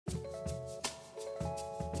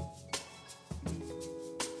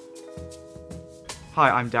Hi,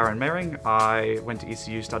 I'm Darren Mehring. I went to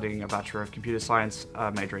ECU studying a Bachelor of Computer Science,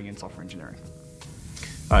 majoring in software engineering.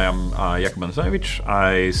 Hi, I'm Jakub Antonovich.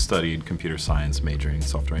 I studied computer science, majoring in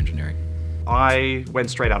software engineering. I went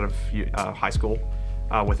straight out of high school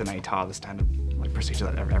with an ATAR, the standard procedure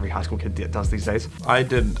that every high school kid does these days. I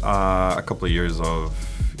did a couple of years of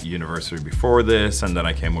university before this, and then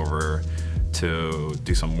I came over to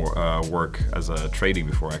do some work as a tradie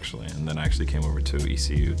before actually, and then I actually came over to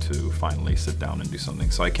ECU to finally sit down and do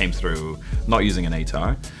something. So I came through not using an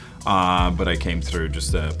ATAR, but I came through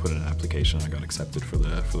just to put in an application. I got accepted for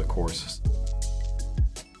the course.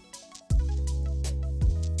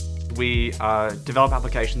 We develop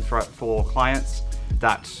applications for clients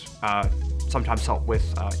that sometimes help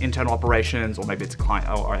with internal operations, or maybe it's a client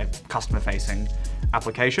or a customer-facing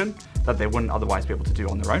application that they wouldn't otherwise be able to do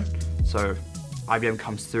on their own. So IBM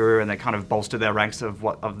comes through and they kind of bolster their ranks of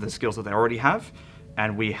the skills that they already have,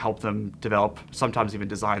 and we help them develop, sometimes even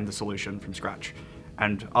design the solution from scratch.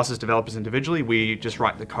 And us as developers individually, we just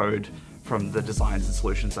write the code from the designs and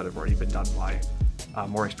solutions that have already been done by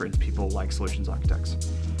more experienced people like solutions architects.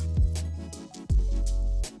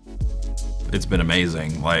 It's been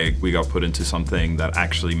amazing. Like, we got put into something that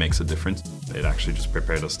actually makes a difference. It actually just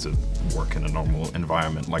prepared us to work in a normal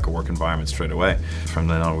environment, like a work environment straight away. From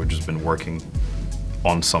then on, we've just been working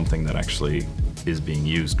on something that actually is being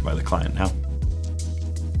used by the client now.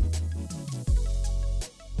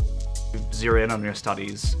 Zero in on your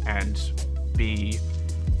studies and be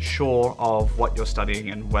sure of what you're studying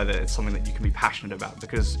and whether it's something that you can be passionate about.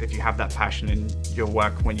 Because if you have that passion in your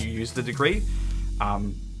work when you use the degree,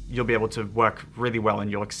 you'll be able to work really well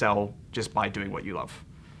and you'll excel just by doing what you love.